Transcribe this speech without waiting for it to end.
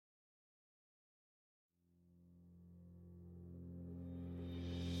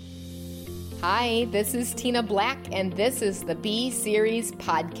Hi, this is Tina Black, and this is the B Series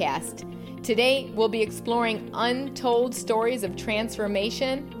podcast. Today, we'll be exploring untold stories of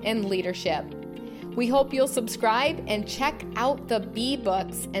transformation and leadership. We hope you'll subscribe and check out the B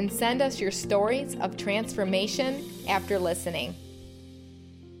books and send us your stories of transformation after listening.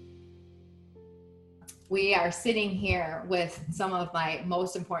 We are sitting here with some of my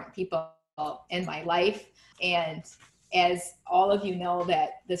most important people in my life, and as all of you know,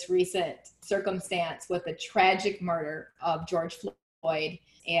 that this recent circumstance with the tragic murder of George Floyd,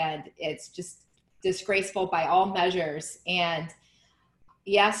 and it's just disgraceful by all measures. And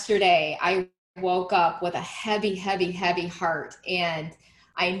yesterday I woke up with a heavy heart, and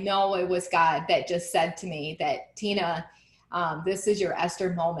I know it was God that just said to me that, Tina, this is your Esther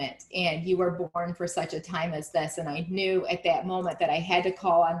moment, and you were born for such a time as this. And I knew at that moment that I had to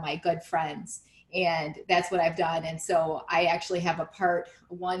call on my good friends, and that's what I've done. And so I actually have a part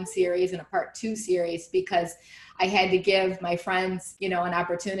 1 series and a part 2 series, because I had to give my friends, an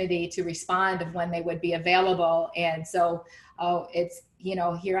opportunity to respond of when they would be available. And so it's,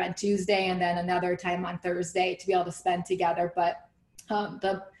 here on Tuesday and then another time on Thursday to be able to spend together. But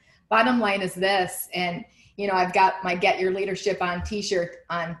the bottom line is this, and I've got my Get Your Leadership On t-shirt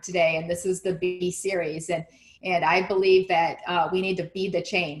on today, and this is the B series. And I believe that we need to be the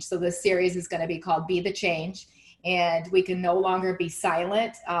change. So this series is going to be called Be the Change, and we can no longer be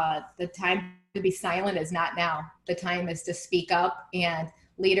silent. The time to be silent is not now. The time is to speak up, and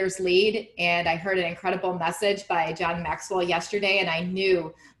leaders lead. And I heard an incredible message by John Maxwell yesterday, and I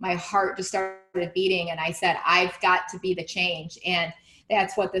knew my heart just started beating, and I said, I've got to be the change. And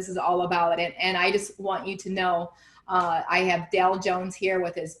that's what this is all about. And I just want you to know, I have Dale Jones here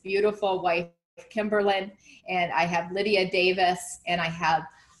with his beautiful wife, Kimberlyn, and I have Lydia Davis, and I have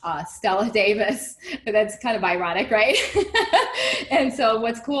Stella Davis. That's kind of ironic, right? And so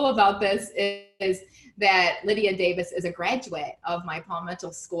what's cool about this is that Lydia Davis is a graduate of my Paul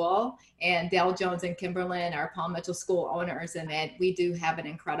Mitchell School, and Dale Jones and Kimberlyn are Paul Mitchell School owners, and that we do have an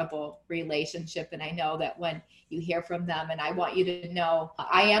incredible relationship. And I know that when you hear from them, and I want you to know,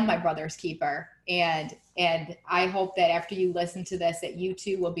 I am my brother's keeper. And I hope that after you listen to this, that you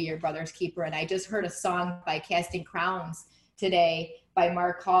too will be your brother's keeper. And I just heard a song by Casting Crowns today by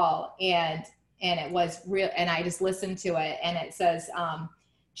Mark Hall, and it was real. And I just listened to it, and it says,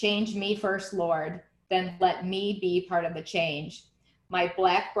 change me first, Lord, then let me be part of the change. My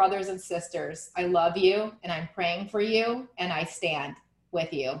Black brothers and sisters, I love you, and I'm praying for you, and I stand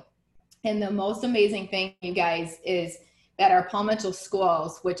with you. And the most amazing thing, you guys, is that our Paul Mitchell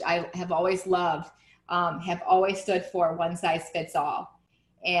schools, which I have always loved, have always stood for one size fits all.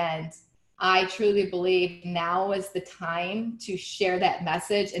 And I truly believe now is the time to share that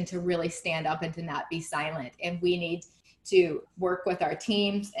message and to really stand up and to not be silent. And we need to work with our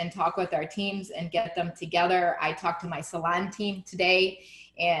teams and talk with our teams and get them together. I talked to my salon team today,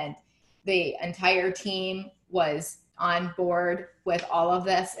 and the entire team was on board with all of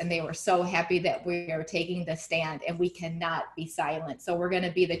this, and they were so happy that we are taking the stand, and we cannot be silent. So we're going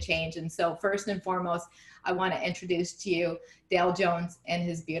to be the change. And so first and foremost, I want to introduce to you Dale Jones and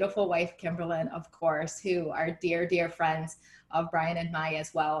his beautiful wife, Kimberlyn, of course, who are dear friends of Brian and Mai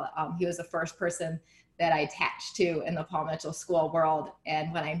as well. He was the first person that I attached to in the Paul Mitchell School world.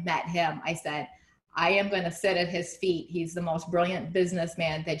 And when I met him, I said, I am going to sit at his feet. He's the most brilliant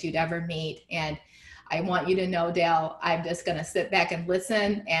businessman that you'd ever meet. And I want you to know, Dale, I'm just going to sit back and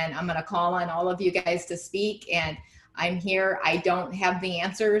listen, and I'm going to call on all of you guys to speak. And I'm here. I don't have the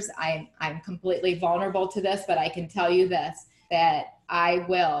answers. I'm completely vulnerable to this, but I can tell you this, that I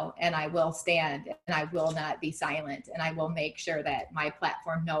will, and I will stand, and I will not be silent. And I will make sure that my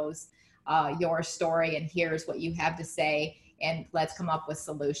platform knows your story and hears what you have to say. And let's come up with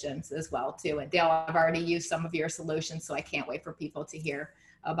solutions as well, too. And Dale, I've already used some of your solutions, so I can't wait for people to hear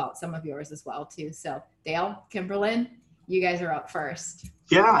about some of yours as well, too. So Dale, Kimberlyn, you guys are up first.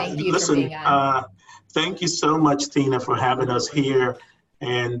 Yeah, thank you listen, for being on. Thank you so much, Tina, for having us here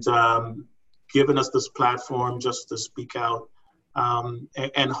and giving us this platform just to speak out.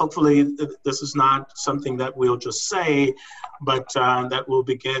 And hopefully this is not something that we'll just say, but that will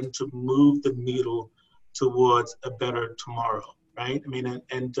begin to move the needle towards a better tomorrow, right? I mean,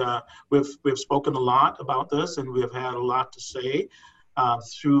 and we've spoken a lot about this, and we've had a lot to say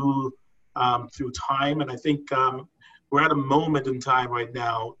through time. And I think we're at a moment in time right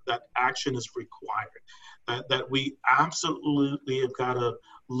now that action is required, that we absolutely have got to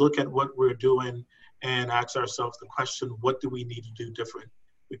look at what we're doing and ask ourselves the question, what do we need to do different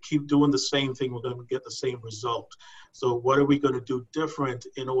we keep doing the same thing, we're going to get the same result. So what are we going to do different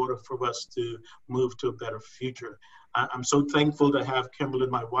in order for us to move to a better future? I'm so thankful to have Kimberly,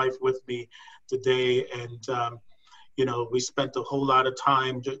 my wife, with me today. And, we spent a whole lot of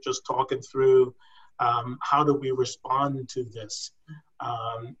time just talking through how do we respond to this.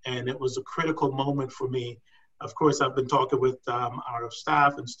 And it was a critical moment for me. Of course, I've been talking with our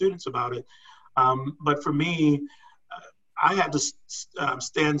staff and students about it. But for me, I had to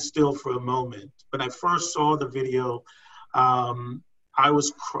stand still for a moment. When I first saw the video, I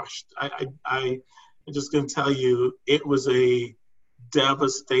was crushed. I'm just going to tell you, it was a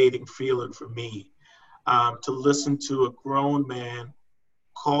devastating feeling for me to listen to a grown man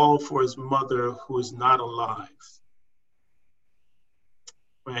call for his mother who is not alive,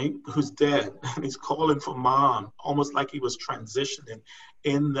 right? Who's dead. And he's calling for mom, almost like he was transitioning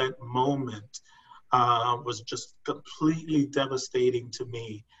in that moment. Was just completely devastating to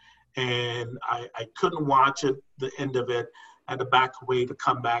me. And I couldn't watch it, the end of it. I had to back away to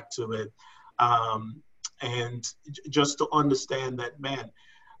come back to it. And just to understand that, man,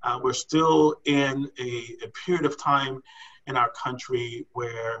 we're still in a period of time in our country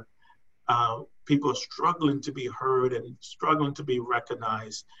where people are struggling to be heard and struggling to be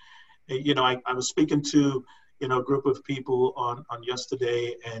recognized. I was speaking to, a group of people on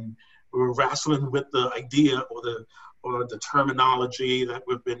yesterday, and we were wrestling with the idea or the terminology that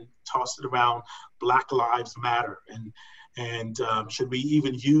we've been tossing around, Black Lives Matter, and should we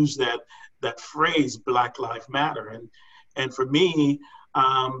even use that phrase, Black Lives Matter? And for me,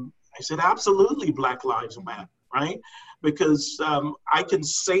 I said absolutely, Black Lives Matter, right? Because I can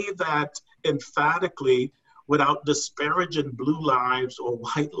say that emphatically without disparaging blue lives or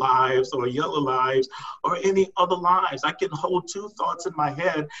white lives or yellow lives or any other lives. I can hold two thoughts in my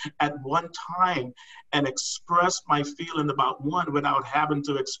head at one time and express my feeling about one without having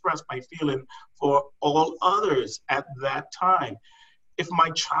to express my feeling for all others at that time. If my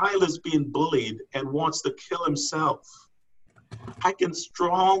child is being bullied and wants to kill himself, I can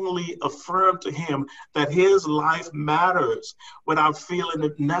strongly affirm to him that his life matters without feeling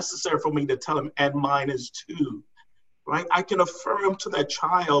it necessary for me to tell him, and mine is too, right? I can affirm to that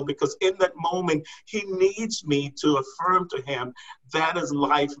child because in that moment, he needs me to affirm to him that his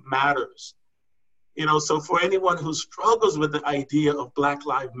life matters. So for anyone who struggles with the idea of Black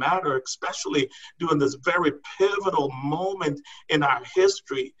Lives Matter, especially during this very pivotal moment in our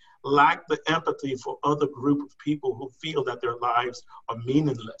history, lack the empathy for other group of people who feel that their lives are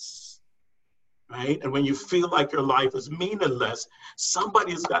meaningless, right? And when you feel like your life is meaningless,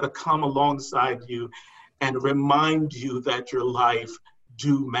 somebody's got to come alongside you and remind you that your life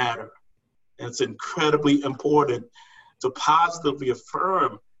do matter. And it's incredibly important to positively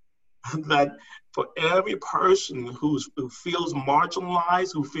affirm that for every person who feels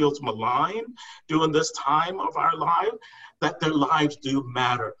marginalized, who feels maligned during this time of our life, that their lives do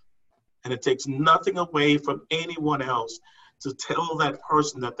matter. And it takes nothing away from anyone else to tell that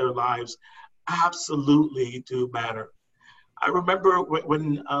person that their lives absolutely do matter. I remember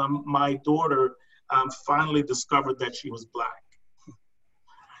when my daughter finally discovered that she was Black.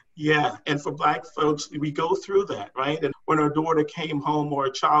 Yeah, and for Black folks, we go through that, right? And when our daughter came home or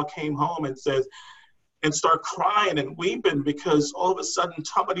a child came home and says, and start crying and weeping because all of a sudden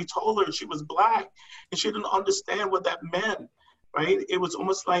somebody told her she was Black and she didn't understand what that meant, right? It was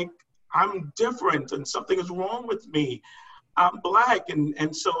almost like, I'm different and something is wrong with me. I'm Black.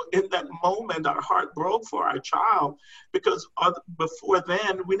 And so in that moment, our heart broke for our child because before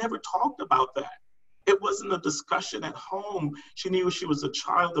then, we never talked about that. It wasn't a discussion at home. She knew she was a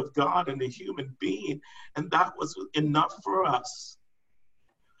child of God and a human being, and that was enough for us.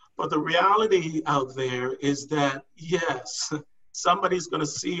 But the reality out there is that, yes, somebody's going to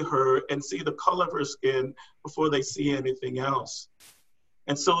see her and see the color of her skin before they see anything else.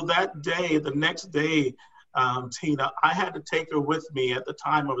 And so that day, the next day, Tina, I had to take her with me. At the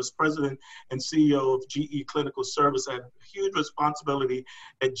time, I was president and CEO of GE Clinical Service. I had huge responsibility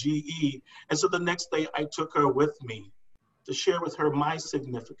at GE. And so the next day, I took her with me to share with her my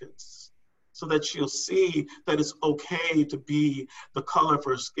significance so that she'll see that it's okay to be the color of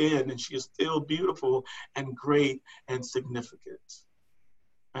her skin and she is still beautiful and great and significant,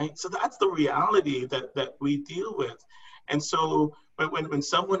 right? So that's the reality that we deal with. And so when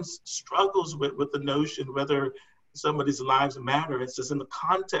someone struggles with the notion whether somebody's lives matter, it's just in the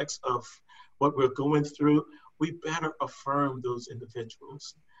context of what we're going through, we better affirm those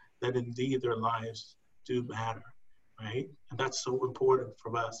individuals that indeed their lives do matter, right? And that's so important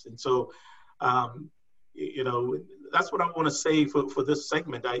for us. And so, that's what I want to say for this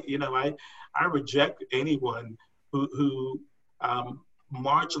segment. I reject anyone who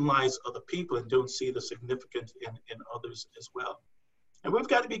marginalize other people and don't see the significance in others as well. And we've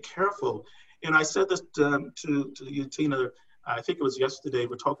got to be careful. And I said this to you, Tina, I think it was yesterday,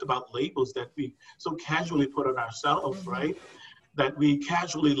 we talked about labels that we so casually put on ourselves, right? That we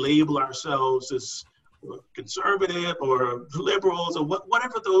casually label ourselves as conservative or liberals or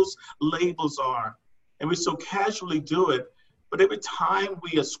whatever those labels are. And we so casually do it. But every time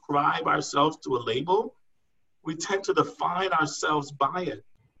we ascribe ourselves to a label, we tend to define ourselves by it.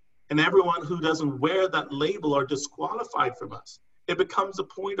 And everyone who doesn't wear that label are disqualified from us. It becomes a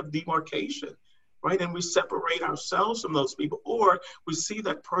point of demarcation, right? And we separate ourselves from those people, or we see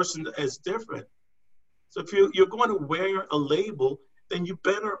that person as different. So if you're going to wear a label, then you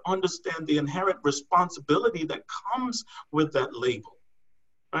better understand the inherent responsibility that comes with that label,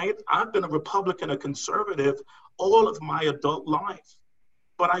 right? I've been a Republican, a conservative, all of my adult life,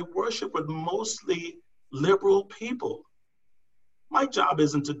 but I worship with mostly liberal people. My job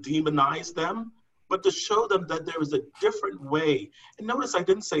isn't to demonize them, but to show them that there is a different way. And notice I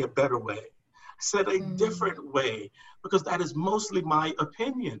didn't say a better way. I said a different way, because that is mostly my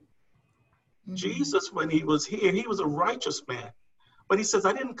opinion. Jesus, when he was here, he was a righteous man. But he says,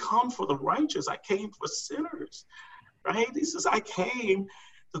 I didn't come for the righteous. I came for sinners, right? He says, I came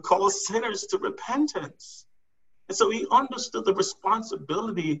to call sinners to repentance. And so he understood the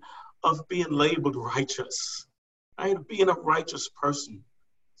responsibility of being labeled righteous, right? Being a righteous person.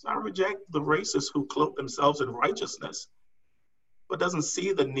 So I reject the racists who cloak themselves in righteousness, but doesn't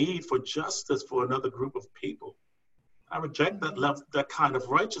see the need for justice for another group of people. I reject that kind of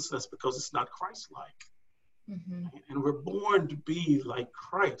righteousness because it's not Christ-like. And we're born to be like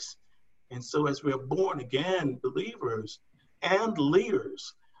Christ. And so as we're born again believers and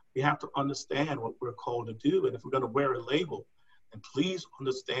leaders, we have to understand what we're called to do. And if we're going to wear a label, then please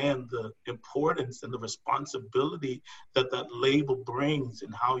understand the importance and the responsibility that that label brings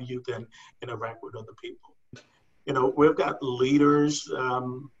and how you then interact with other people. You know, we've got leaders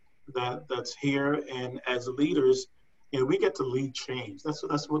that's here, and as leaders, you know, we get to lead change.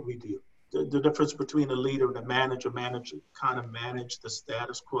 That's what we do. The difference between a leader and a manager kind of manage the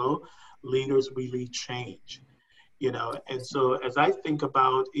status quo. Leaders, we lead change, you know. And so as I think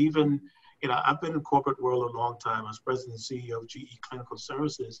about even, you know, I've been in corporate world a long time. I was president and CEO of GE Clinical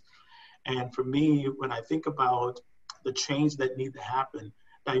Services. And for me, when I think about the change that need to happen,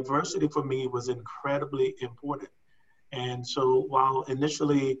 diversity for me was incredibly important. And so while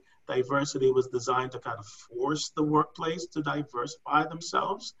initially diversity was designed to kind of force the workplace to diversify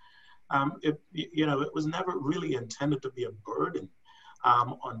themselves, it was never really intended to be a burden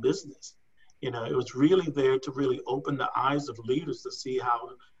on business. You know, it was really there to really open the eyes of leaders to see how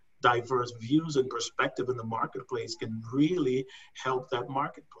diverse views and perspective in the marketplace can really help that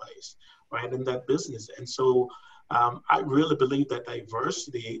marketplace, right, and that business. And so I really believe that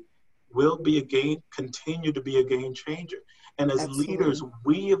diversity will continue to be a game changer. And as leaders,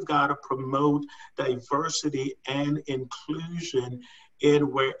 we have got to promote diversity and inclusion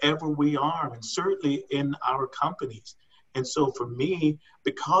in wherever we are, and certainly in our companies. And so for me,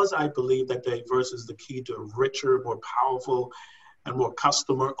 because I believe that diversity is the key to a richer, more powerful, and more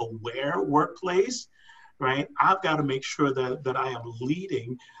customer aware workplace, right? I've got to make sure that I am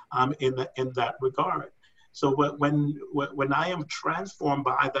leading in that regard. So when I am transformed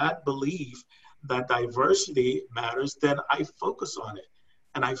by that belief that diversity matters, then I focus on it.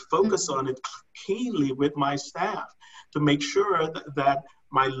 And I focus on it keenly with my staff to make sure that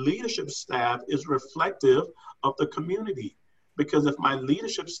my leadership staff is reflective of the community. Because if my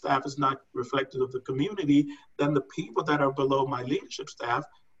leadership staff is not reflective of the community, then the people that are below my leadership staff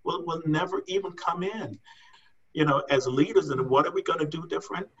will never even come in. You know, as leaders, and what are we going to do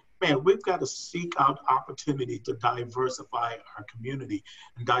different? Man, we've got to seek out opportunity to diversify our community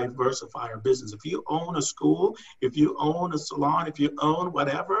and diversify our business. If you own a school, if you own a salon, if you own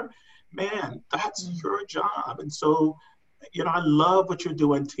whatever, man, that's your job. And so, you know, I love what you're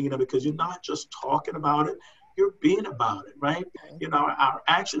doing, Tina, because you're not just talking about it, you're being about it, right? You know, our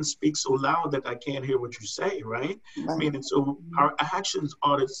actions speak so loud that I can't hear what you say, right? I mean, and so our actions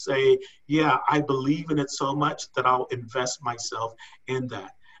ought to say, yeah, I believe in it so much that I'll invest myself in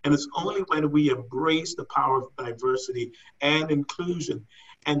that. And it's only when we embrace the power of diversity and inclusion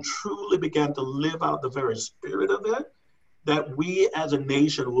and truly begin to live out the very spirit of it, that we as a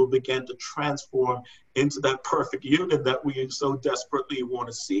nation will begin to transform into that perfect union that we so desperately want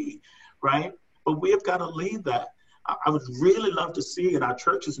to see, right? But we have got to lead that. I would really love to see, and our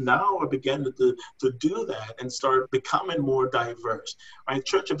churches now are beginning to do that and start becoming more diverse, right?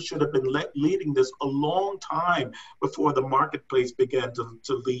 Churches should have been leading this a long time before the marketplace began to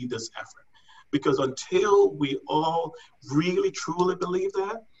lead this effort. Because until we all really truly believe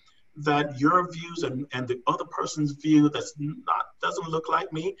that your views and the other person's view doesn't look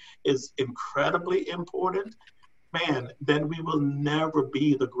like me is incredibly important, man, then we will never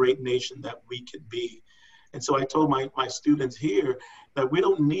be the great nation that we can be. And so I told my students here that we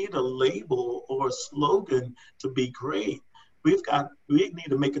don't need a label or a slogan to be great. We need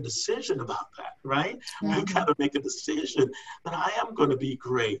to make a decision about that, right? We've got to make a decision that I am going to be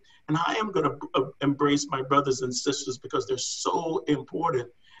great and I am going to embrace my brothers and sisters because they're so important.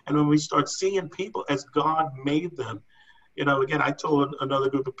 And when we start seeing people as God made them, again, I told another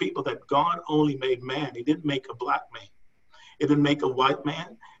group of people that God only made man. He didn't make a black man. It didn't make a white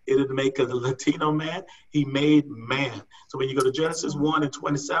man. It didn't make a Latino man. He made man. So when you go to Genesis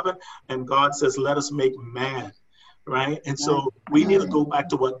 1:27, and God says, let us make man, right? And so we need to go back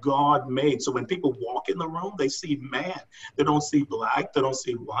to what God made. So when people walk in the room, they see man. They don't see black. They don't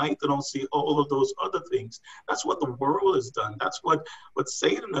see white. They don't see all of those other things. That's what the world has done. That's what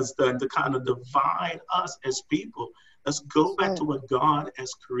Satan has done to kind of divide us as people. Let's go back to what God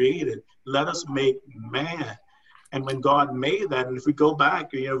has created. Let us make man. And when God made that, and if we go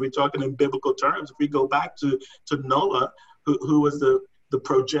back, we're talking in biblical terms, if we go back to Noah, who was the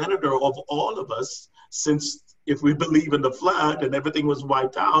progenitor of all of us, since if we believe in the flood and everything was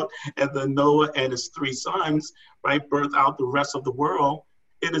wiped out, and then Noah and his 3 sons, right, birthed out the rest of the world,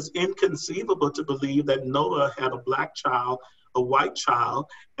 it is inconceivable to believe that Noah had a black child, a white child,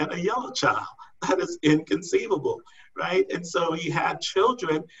 and a yellow child. That is inconceivable, right? And so he had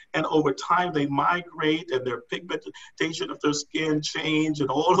children, and over time they migrate and their pigmentation of their skin change and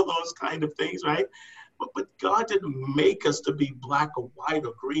all of those kind of things, right? But God didn't make us to be black or white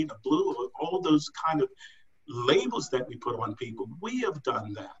or green or blue or all those kind of labels that we put on people. We have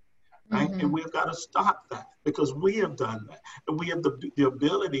done that, right? Mm-hmm. And we've got to stop that because we have done that. And we have the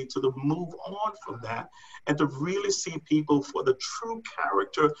ability to move on from that and to really see people for the true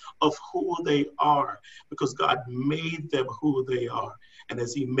character of who they are, because God made them who they are. And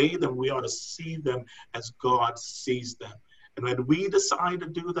as he made them, we ought to see them as God sees them. And when we decide to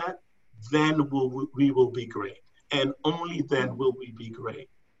do that, then we will be great. And only then will we be great,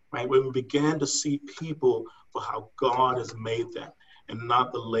 right? When we began to see people for how God has made them and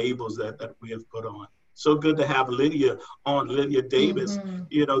not the labels that we have put on. So good to have Lydia on, Lydia Davis.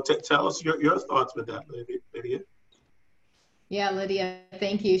 Mm-hmm. Tell us your thoughts with that, Lydia. Yeah, Lydia,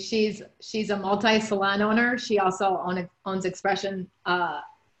 thank you. She's a multi-salon owner. She also owns extension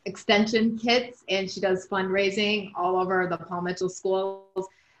kits, and she does fundraising all over the Paul Mitchell schools.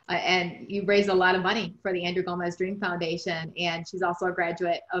 And you raise a lot of money for the Andrew Gomez Dream Foundation. And she's also a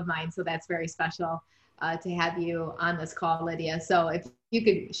graduate of mine. So that's very special to have you on this call, Lydia. So if you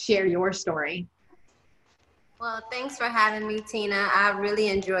could share your story. Well, thanks for having me, Tina. I really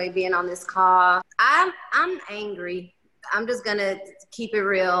enjoy being on this call. I'm angry. I'm just going to keep it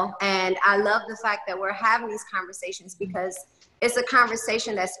real. And I love the fact that we're having these conversations because it's a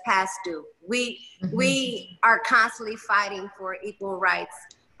conversation that's past due. We are constantly fighting for equal rights.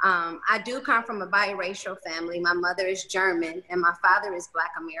 I do come from a biracial family. My mother is German and my father is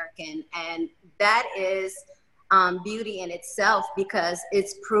Black American. And that is beauty in itself, because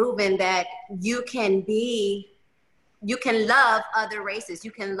it's proven that you can love other races.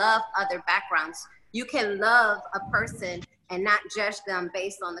 You can love other backgrounds. You can love a person and not judge them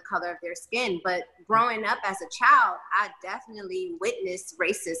based on the color of their skin. But growing up as a child, I definitely witnessed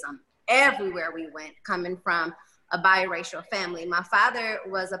racism everywhere we went, coming from a biracial family. My father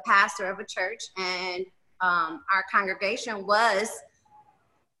was a pastor of a church, and our congregation was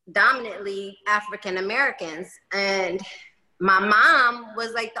dominantly African Americans. And my mom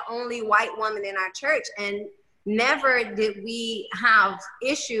was like the only white woman in our church, and never did we have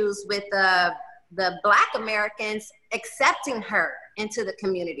issues with the Black Americans accepting her into the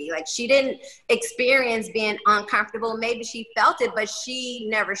community. Like, she didn't experience being uncomfortable. Maybe she felt it, but she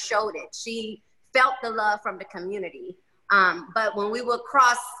never showed it. She felt the love from the community. But when we would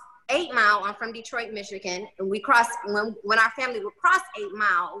cross 8 Mile, I'm from Detroit, Michigan, and when our family would cross 8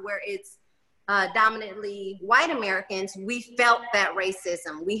 Mile, where it's dominantly white Americans, we felt that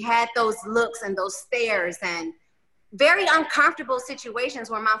racism. We had those looks and those stares and very uncomfortable situations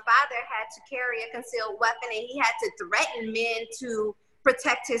where my father had to carry a concealed weapon and he had to threaten men to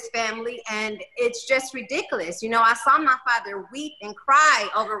protect his family. And it's just ridiculous. I saw my father weep and cry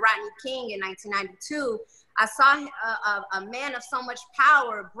over Rodney King in 1992. I saw a man of so much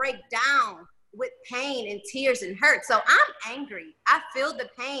power break down with pain and tears and hurt. So I'm angry. I feel the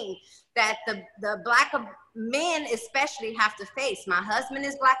pain that the Black men especially have to face. My husband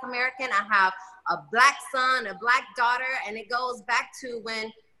is Black American. I have a Black son, a Black daughter, and it goes back to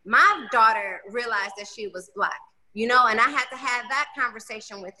when my daughter realized that she was Black, you know, and I had to have that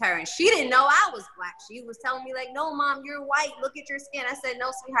conversation with her. And she didn't know I was Black. She was telling me like, no, Mom, you're white. Look at your skin. I said,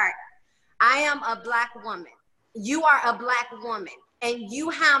 no, sweetheart, I am a Black woman. You are a Black woman, and you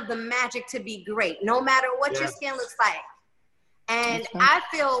have the magic to be great, no matter what your skin looks like. And I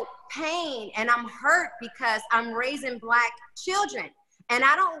feel pain and I'm hurt because I'm raising Black children. And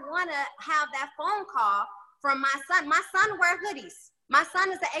I don't want to have that phone call from my son. My son wears hoodies. My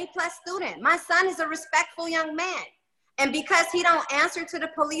son is an A+ student. My son is a respectful young man. And because he don't answer to the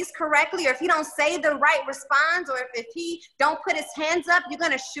police correctly, or if he don't say the right response, or if he don't put his hands up, you're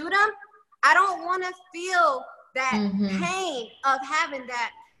going to shoot him. I don't want to feel that pain of having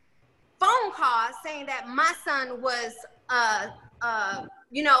that phone call saying that my son was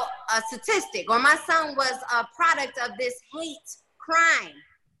you know, a statistic, or my son was a product of this hate crime.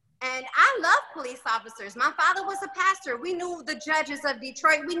 And I love police officers. My father was a pastor. We knew the judges of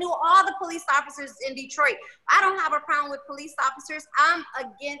Detroit. We knew all the police officers in Detroit. I don't have a problem with police officers. I'm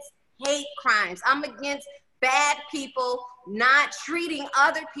against hate crimes. I'm against bad people not treating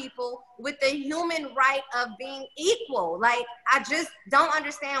other people with the human right of being equal. Like, I just don't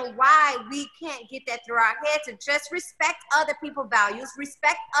understand why we can't get that through our head to just respect other people's values,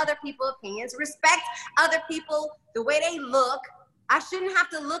 respect other people's opinions, respect other people the way they look. I shouldn't have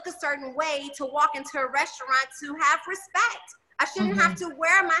to look a certain way to walk into a restaurant to have respect. I shouldn't have to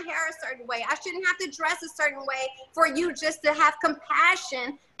wear my hair a certain way. I shouldn't have to dress a certain way for you just to have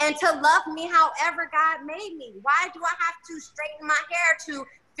compassion and to love me however God made me. Why do I have to straighten my hair to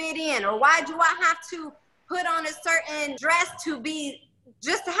fit in? Or why do I have to put on a certain dress to be,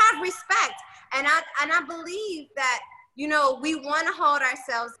 just to have respect? And I believe that, you know, we want to hold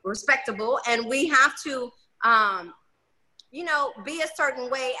ourselves respectable, and we have to, you know, be a certain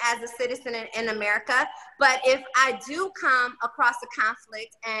way as a citizen in America. But if I do come across a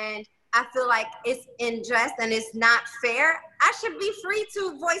conflict and I feel like it's unjust and it's not fair, I should be free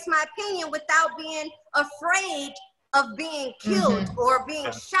to voice my opinion without being afraid of being killed or being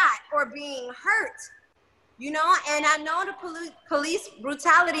shot or being hurt, you know? And I know the police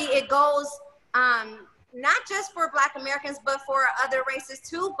brutality, it goes, not just for Black Americans, but for other races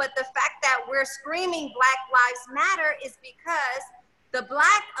too. But the fact that we're screaming Black Lives Matter is because the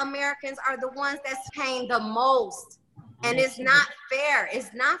Black Americans are the ones that's paying the most. And it's not fair.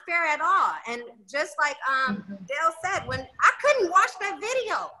 It's not fair at all. And just like Dale said, when I couldn't watch that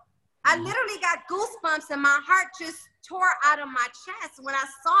video, I literally got goosebumps and my heart just tore out of my chest when I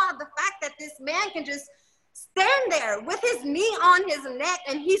saw the fact that this man can just stand there with his knee on his neck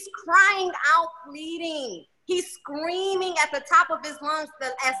and he's crying out, pleading. He's screaming at the top of his lungs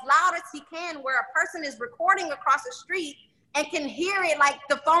as loud as he can, where a person is recording across the street and can hear it like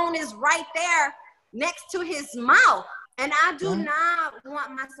the phone is right there next to his mouth. And I do not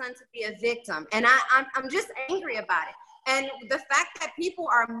want my son to be a victim. And I'm just angry about it. And the fact that people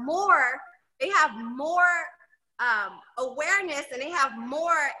are they have more awareness and they have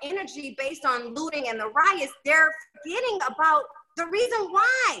more energy based on looting and the riots, they're forgetting about the reason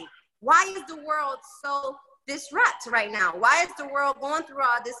why. Why is the world so disrupted right now? Why is the world going through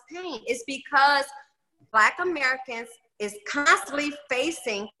all this pain? It's because Black Americans is constantly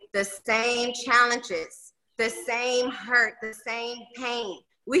facing the same challenges, the same hurt, the same pain.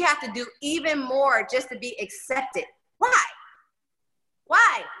 We have to do even more just to be accepted. Why?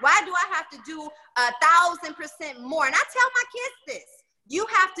 Why do I have to do 1,000% more? And I tell my kids this: you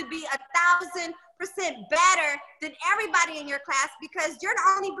have to be 1,000% better than everybody in your class because you're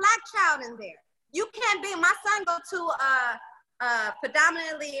the only Black child in there. You can't be. My son go to a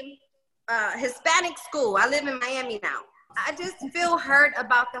predominantly Hispanic school. I live in Miami now. I just feel hurt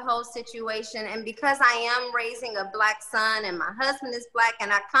about the whole situation. And because I am raising a Black son and my husband is Black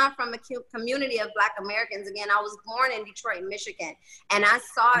and I come from a community of Black Americans, again, I was born in Detroit, Michigan, and I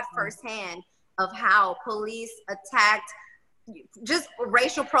saw it firsthand of how police attacked, just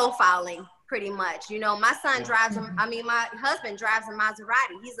racial profiling pretty much. You know, my son drives, my husband drives a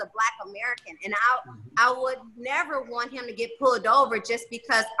Maserati. He's a Black American. And I would never want him to get pulled over just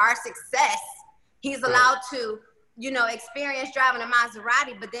because our success, he's allowed to, you know, experience driving a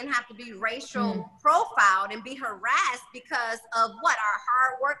Maserati, but then have to be racial profiled and be harassed because of what? Our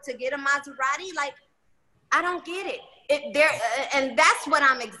hard work to get a Maserati? Like, I don't get it. And that's what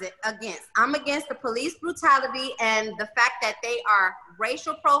I'm against. I'm against the police brutality and the fact that they are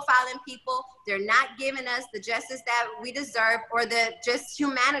racial profiling people. They're not giving us the justice that we deserve or the just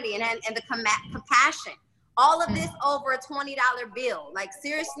humanity and the compassion. All of this over a $20 bill. Like,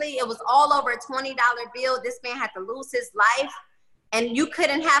 seriously, it was all over a $20 bill. This man had to lose his life, and you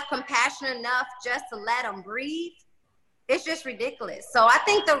couldn't have compassion enough just to let him breathe. It's just ridiculous. So I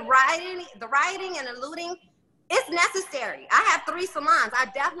think the rioting and the looting is necessary. I have 3 salons. I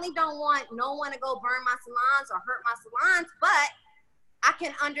definitely don't want no one to go burn my salons or hurt my salons, but I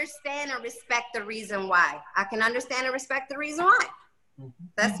can understand and respect the reason why.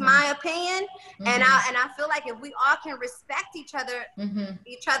 That's my opinion. And I feel like if we all can respect each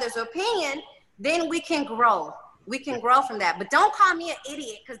other's opinion, then we can grow. We can grow from that. But don't call me an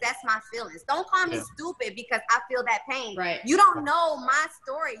idiot because that's my feelings. Don't call me stupid because I feel that pain. Right. You don't know my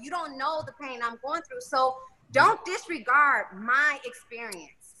story. You don't know the pain I'm going through. So don't disregard my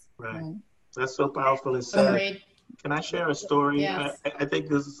experience. Right. That's so powerful and sad. Can I share a story? Yes. I think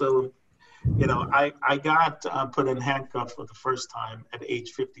this is so, you know, I got put in handcuffs for the first time at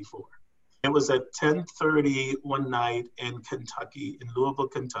age 54. It was at 10:30 one night in Kentucky, in Louisville,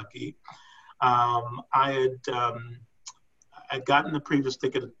 Kentucky. I'd gotten the previous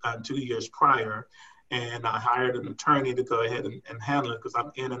ticket 2 years prior, and I hired an attorney to go ahead and handle it because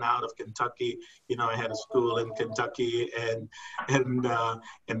I'm in and out of Kentucky. You know, I had a school in Kentucky and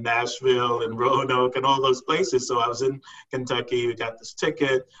in Nashville and Roanoke and all those places. So I was in Kentucky. We got this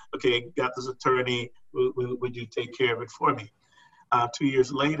ticket. Okay, got this attorney. Would you take care of it for me? 2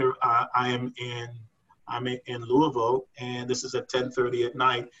 years later, I'm in Louisville, and this is at 10:30 at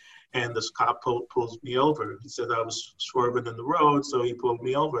night. And this cop pulls me over. He said I was swerving in the road, so he pulled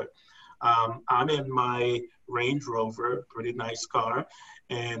me over. I'm in my Range Rover, pretty nice car.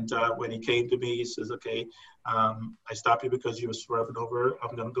 And when he came to me, he says, okay, I stopped you because you were swerving over.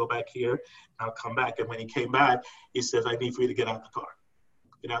 I'm going to go back here. I'll come back. And when he came back, he says, I need for you to get out the car.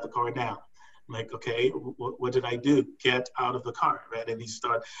 Get out the car now. I'm like, okay, what did I do? Get out of the car, right? And he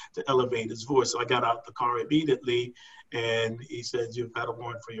started to elevate his voice. So I got out of the car immediately, and he said, you've got a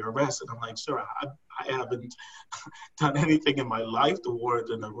warrant for your arrest. And I'm like, sir, I haven't done anything in my life to warrant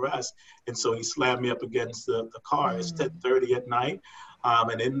an arrest. And so he slammed me up against the car. It's 10:30 at night.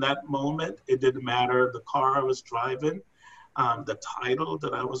 And in that moment, it didn't matter the car I was driving, the title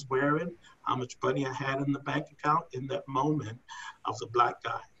that I was wearing, how much money I had in the bank account. In that moment, I was a black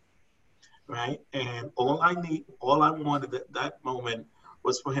guy. Right? And all I wanted at that moment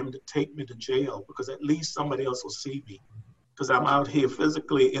was for him to take me to jail, because at least somebody else will see me. Because I'm out here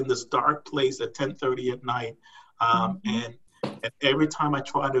physically in this dark place at 10:30 at night. And every time I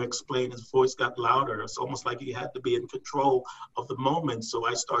tried to explain, his voice got louder. It's almost like he had to be in control of the moment. So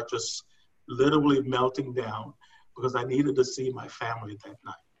I start just literally melting down because I needed to see my family that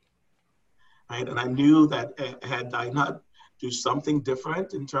night. Right? And I knew that had I not do something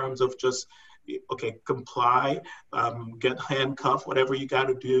different in terms of just, okay, comply, get handcuffed, whatever you got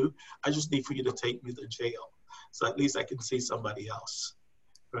to do. I just need for you to take me to jail. So at least I can see somebody else,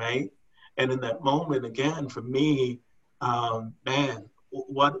 right? And in that moment, again, for me, man,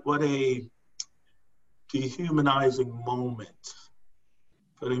 what a dehumanizing moment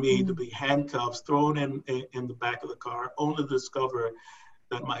for me to be handcuffed, thrown in the back of the car, only to discover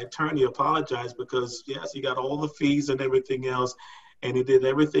that my attorney apologized because, yes, he got all the fees and everything else, and he did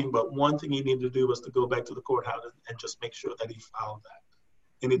everything, but one thing he needed to do was to go back to the courthouse and just make sure that he filed that.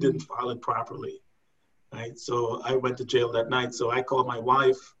 And he didn't file it properly, right? So I went to jail that night. So I called my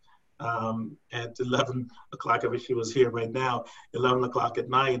wife at 11 o'clock, I wish she was here right now, 11 o'clock at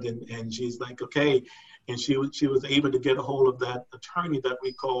night, and she's like, okay. And she was able to get a hold of that attorney that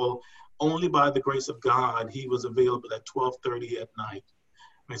we call, only by the grace of God, he was available at 12:30 at night.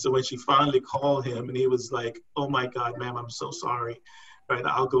 And so when she finally called him, and he was like, oh my God, ma'am, I'm so sorry. Right,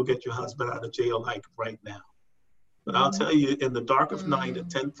 I'll go get your husband out of jail like right now. But I'll tell you, in the dark of night at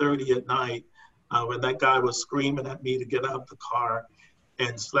 10:30 at night, when that guy was screaming at me to get out of the car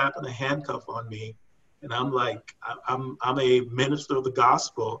and slapping a handcuff on me, and I'm like, I'm a minister of the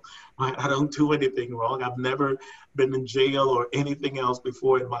gospel. Right? I don't do anything wrong. I've never been in jail or anything else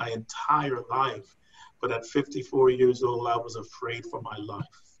before in my entire life. But at 54 years old, I was afraid for my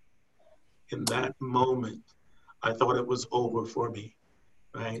life. In that moment, I thought it was over for me,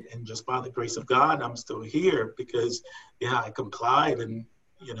 right? And just by the grace of God, I'm still here because, yeah, I complied and,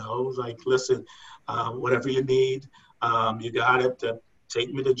 you know, like, listen, whatever you need, you got it.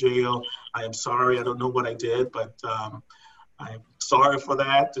 Take me to jail. I am sorry. I don't know what I did, but I'm sorry for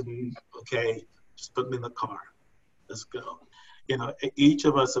that. And okay, just put me in the car. Let's go. You know, each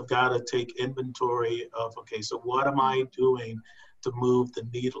of us have got to take inventory of, okay, so what am I doing to move the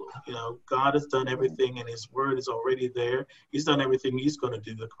needle? You know, God has done everything and his word is already there. He's done everything he's going to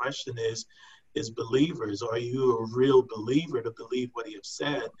do. The question is believers, are you a real believer to believe what he has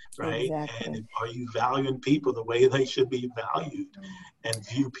said, right? Exactly. And are you valuing people the way they should be valued and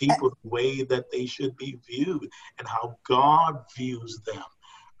view people the way that they should be viewed and how God views them?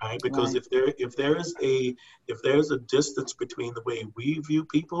 right? Because Right. if there's a distance between the way we view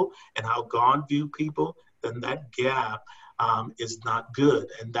people and how God view people, then that gap is not good.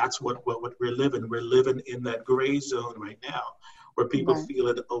 And that's what we're living. We're living in that gray zone right now, where people Right. feel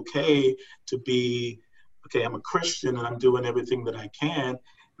it okay to be, okay, I'm a Christian and I'm doing everything that I can.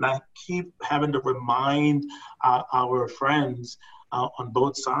 And I keep having to remind our friends on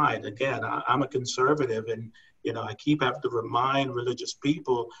both sides. Again, I'm a conservative, and I keep having to remind religious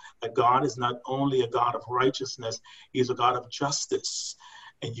people that God is not only a God of righteousness, He's a God of justice.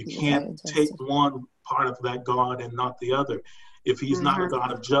 And you He is can't very take justice. one part of that God and not the other. If He's not a Mm-hmm.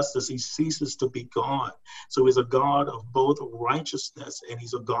 God of justice, He ceases to be God. So He's a God of both righteousness and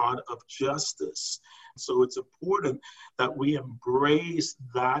He's a God of justice. So it's important that we embrace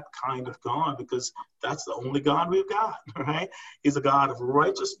that kind of God, because that's the only God we've got, right? He's a God of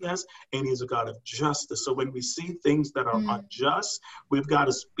righteousness and He's a God of justice. So when we see things that are unjust, we've got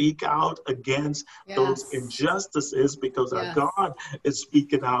to speak out against those Yes. injustices, because our Yes. God is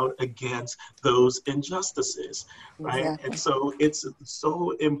speaking out against those injustices, right? And Exactly. so it's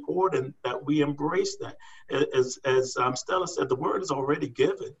so important that we embrace that. As Stella said, the word is already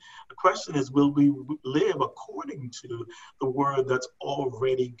given. The question is, will we live according to the word that's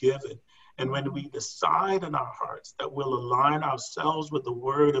already given? And when we decide in our hearts that we'll align ourselves with the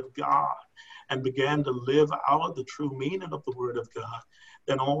word of God and begin to live out the true meaning of the word of God,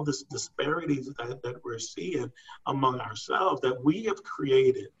 then all this disparities that we're seeing among ourselves that we have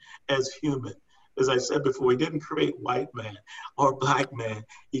created as human. As I said before, He didn't create white man or black man.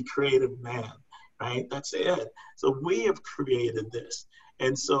 He created man, right? That's it. So we have created this.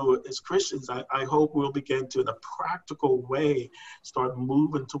 And so as Christians, I hope we'll begin to, in a practical way, start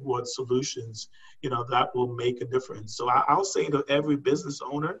moving towards solutions, that will make a difference. So I'll say to every business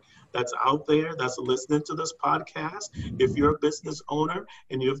owner that's out there, that's listening to this podcast, if you're a business owner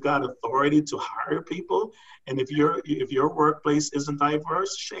and you've got authority to hire people, and if your workplace isn't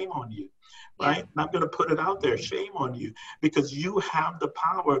diverse, shame on you. Right? Yeah. And I'm going to put it out there. Shame on you, because you have the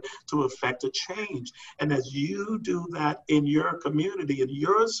power to affect a change. And as you do that in your community, in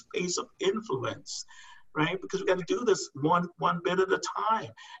your space of influence, right? Because we got to do this one bit at a time.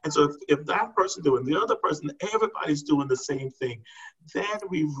 And so if that person doing, the other person, everybody's doing the same thing, then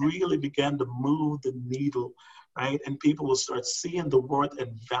we really begin to move the needle, right? And people will start seeing the worth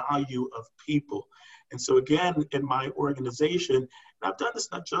and value of people. And so again, in my organization, and I've done this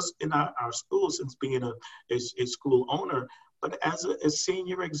not just in our school since being a school owner, but as a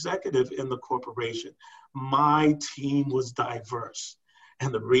senior executive in the corporation, my team was diverse.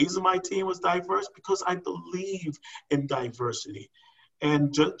 And the reason my team was diverse, because I believe in diversity.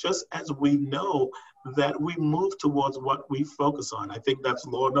 And just as we know that we move towards what we focus on. I think that's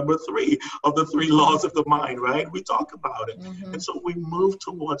law number 3 of the 3 laws of the mind, right? We talk about it. Mm-hmm. And so we move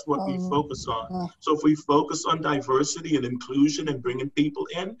towards what we focus on. So if we focus on diversity and inclusion and bringing people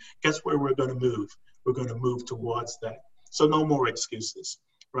in, guess where we're going to move? We're going to move towards that. So no more excuses,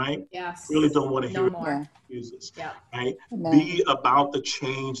 right? Yes. Really don't want to hear no more excuses, Yeah. right? Amen. Be about the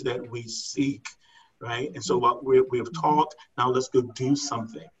change that we seek, right? And so what we've talked, now let's go do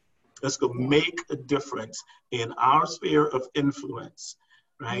something. Let's go make a difference in our sphere of influence,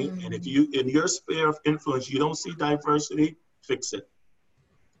 right? And if you, in your sphere of influence, you don't see diversity, fix it.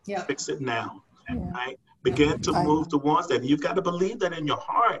 Yeah. Fix it now, Yeah. right? Begin to move towards that. You've got to believe that in your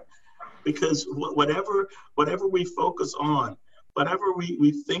heart, because whatever we focus on, whatever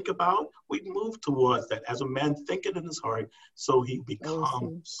we think about, we move towards that. As a man thinketh in his heart, so he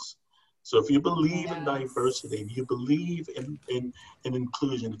becomes. So if you believe in diversity, if you believe in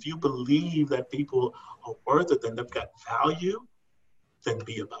inclusion, if you believe that people are worth it and they've got value, then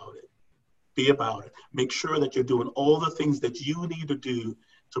be about it. Be about it. Make sure that you're doing all the things that you need to do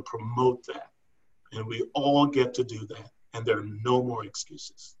to promote that. And we all get to do that. And there are no more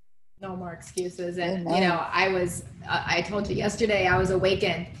excuses. No more excuses. And, Amen. I told you yesterday, I was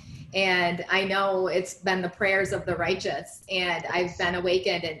awakened. And I know it's been the prayers of the righteous, and I've been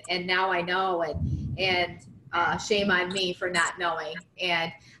awakened, and now I know, and shame on me for not knowing.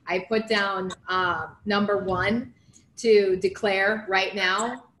 And I put down number 1 to declare right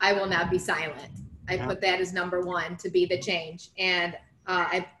now, I will not be silent. I put that as number 1, to be the change. And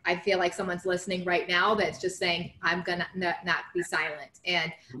I feel like someone's listening right now that's just saying, I'm going to not be silent.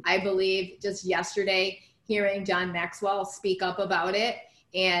 And I believe just yesterday, hearing John Maxwell speak up about it,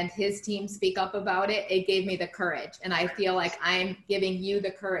 and his team speak up about it, it gave me the courage. And I feel like I'm giving you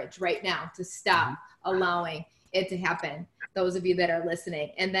the courage right now to stop allowing it to happen, those of you that are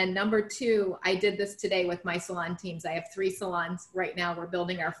listening. And then number 2, I did this today with my salon teams. I have 3 salons right now. We're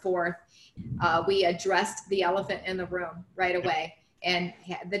building our 4th. We addressed the elephant in the room right away. and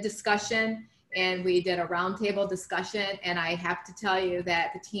had the discussion, and we did a roundtable discussion. And I have to tell you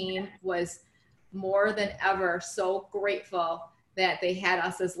that the team was more than ever so grateful that they had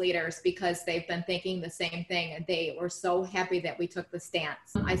us as leaders, because they've been thinking the same thing, and they were so happy that we took the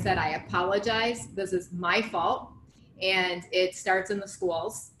stance. I said, I apologize. This is my fault. And it starts in the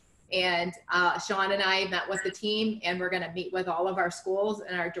schools. And Sean and I met with the team, and we're going to meet with all of our schools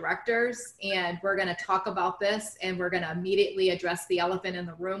and our directors, and we're going to talk about this, and we're going to immediately address the elephant in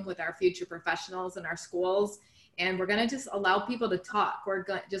the room with our future professionals in our schools. And we're going to just allow people to talk. We're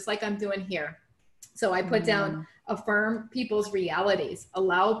going, just like I'm doing here. So I put down, affirm people's realities,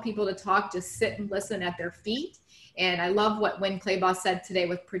 allow people to talk, just sit and listen at their feet. And I love what Wynn Claybaugh said today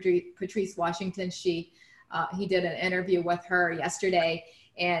with Patrice Washington. He did an interview with her yesterday,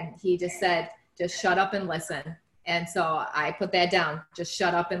 and he just said, just shut up and listen. And so I put that down, just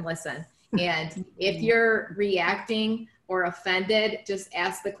shut up and listen. And if you're reacting or offended, just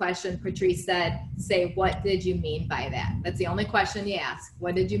ask the question Patrice said, say, what did you mean by that? That's the only question you ask.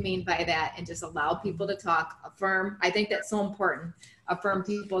 What did you mean by that? And just allow people to talk, affirm. I think that's so important, affirm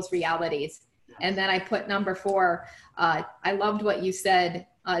people's realities. And then I put number 4, I loved what you said,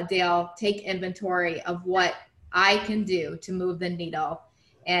 Dale, take inventory of what I can do to move the needle.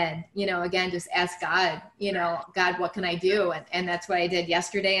 And, again, just ask God, God, what can I do? And that's what I did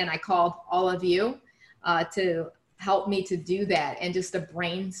yesterday. And I called all of you to help me to do that, and just a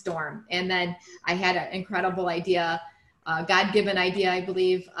brainstorm. And then I had an incredible idea, God-given idea, I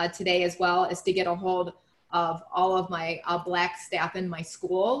believe, today as well, is to get a hold of all of my Black staff in my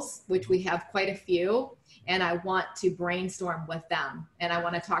schools, which we have quite a few. And I want to brainstorm with them, and I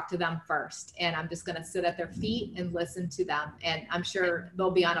want to talk to them first. And I'm just going to sit at their feet and listen to them. And I'm sure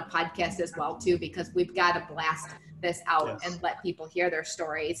they'll be on a podcast as well too, because we've got to blast this out and let people hear their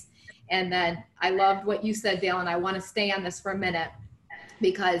stories. And then I loved what you said, Dale, and I want to stay on this for a minute,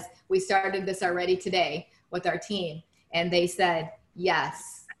 because we started this already today with our team, and they said,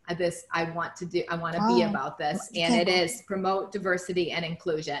 yes, I want to be about this. And it is promote diversity and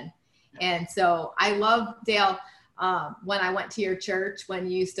inclusion. And so I love, Dale, when I went to your church, when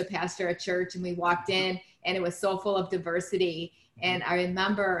you used to pastor a church, and we walked in and it was so full of diversity. And I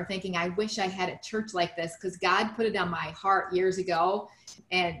remember thinking, I wish I had a church like this, because God put it on my heart years ago.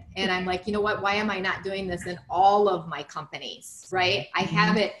 And I'm like, you know what, why am I not doing this in all of my companies, right? I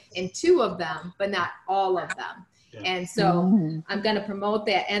have it in 2 of them, but not all of them. Yeah. And so I'm going to promote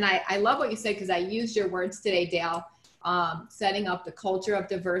that. And I love what you said, because I used your words today, Dale. Setting up the culture of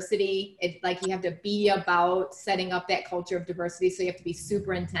diversity. It's like you have to be about setting up that culture of diversity. So you have to be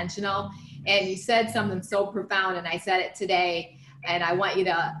super intentional. And you said something so profound, and I said it today, and I want you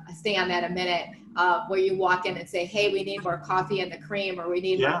to stay on that a minute, where you walk in and say, hey, we need more coffee in the cream, or we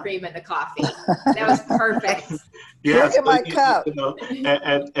need more cream in the coffee. That was perfect. Yes, look at my cup.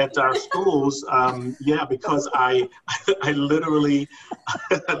 At our schools, because I literally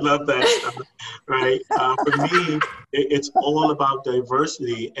I love that stuff, right? For me, it's all about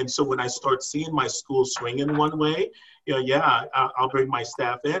diversity. And so when I start seeing my school swinging one way, I'll bring my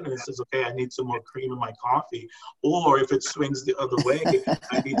staff in, and it says, okay, I need some more cream in my coffee. Or if it swings the other way,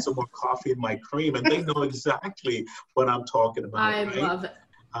 I need some more coffee in my cream. And they know exactly what I'm talking about. I love it.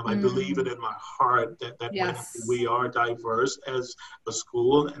 I believe it in my heart that when we are diverse as a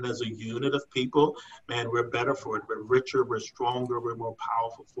school and as a unit of people, man, we're better for it. We're richer, we're stronger, we're more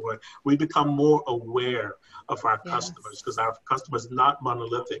powerful for it. We become more aware of our customers, because our customers are not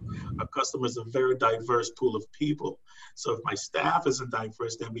monolithic. Our customers are a very diverse pool of people. So if my staff isn't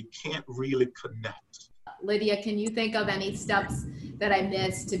diverse, then we can't really connect. Lydia, can you think of any steps that I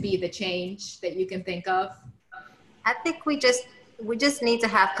missed to be the change that you can think of? I think we just need to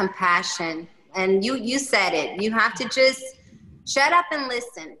have compassion. And you said it. You have to just shut up and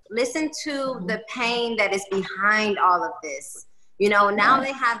listen. Listen to the pain that is behind all of this. Now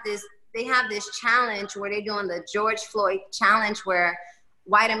they have this challenge where they're doing the George Floyd challenge, where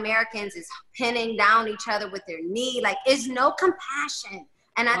white Americans is pinning down each other with their knee. Like, it's no compassion.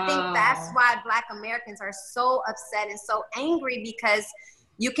 And I think that's why Black Americans are so upset and so angry, because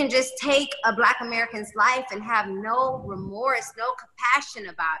you can just take a Black American's life and have no remorse, no compassion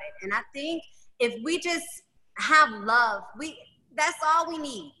about it. And I think if we just have love, that's all we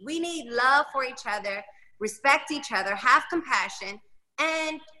need. We need love for each other, respect each other, have compassion,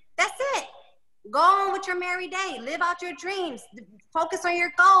 and that's it. Go on with your merry day. Live out your dreams. Focus on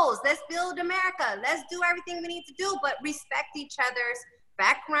your goals. Let's build America. Let's do everything we need to do, but respect each other's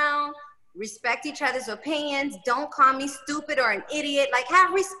background, respect each other's opinions. Don't call me stupid or an idiot. Like,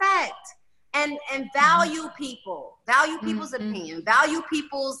 have respect and value people. Value people's opinion. Value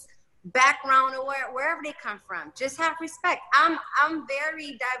people's background or wherever they come from. Just have respect. I'm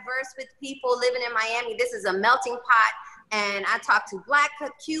very diverse with people living in Miami. This is a melting pot, and I talk to Black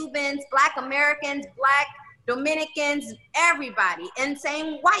Cubans, Black Americans, Black Dominicans, everybody, and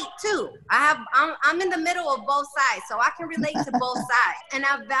same white too. I'm in the middle of both sides, so I can relate to both sides, and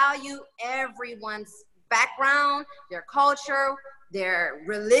I value everyone's background, their culture, their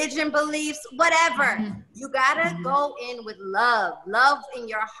religion beliefs, whatever. You gotta go in with love in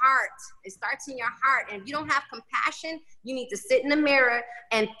your heart. It starts in your heart. And if you don't have compassion, you need to sit in the mirror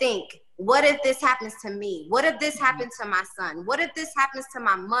and think, what if this happens to me? What if this happens to my son? What if this happens to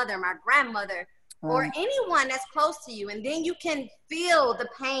my mother, my grandmother, or anyone that's close to you? And then you can feel the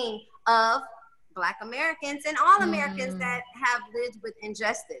pain of Black Americans and all Americans that have lived with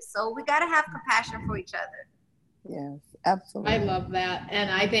injustice. So we gotta have compassion for each other. Yes, absolutely. I love that. And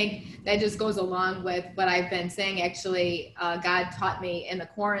I think that just goes along with what I've been saying. Actually, God taught me in the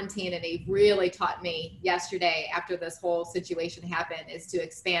quarantine, and he really taught me yesterday after this whole situation happened, is to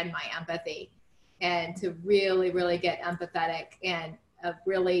expand my empathy and to really, really get empathetic and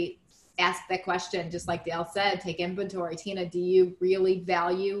really ask that question, just like Dale said, take inventory. Tina, do you really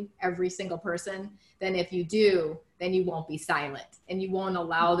value every single person? Then if you do, then you won't be silent and you won't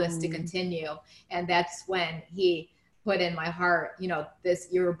allow this to continue. And that's when he put in my heart, this,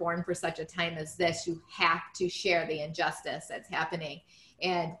 you were born for such a time as this. You have to share the injustice that's happening.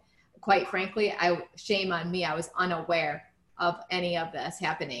 And quite frankly, shame on me. I was unaware of any of this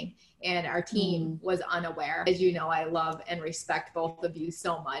happening. And our team was unaware. As you know, I love and respect both of you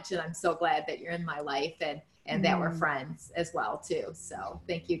so much. And I'm so glad that you're in my life and that we're friends as well too. So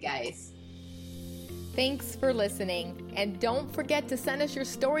thank you guys. Thanks for listening. And don't forget to send us your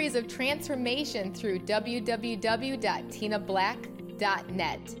stories of transformation through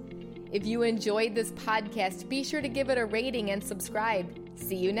www.tinablack.net. If you enjoyed this podcast, be sure to give it a rating and subscribe.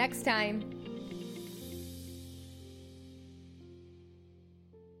 See you next time.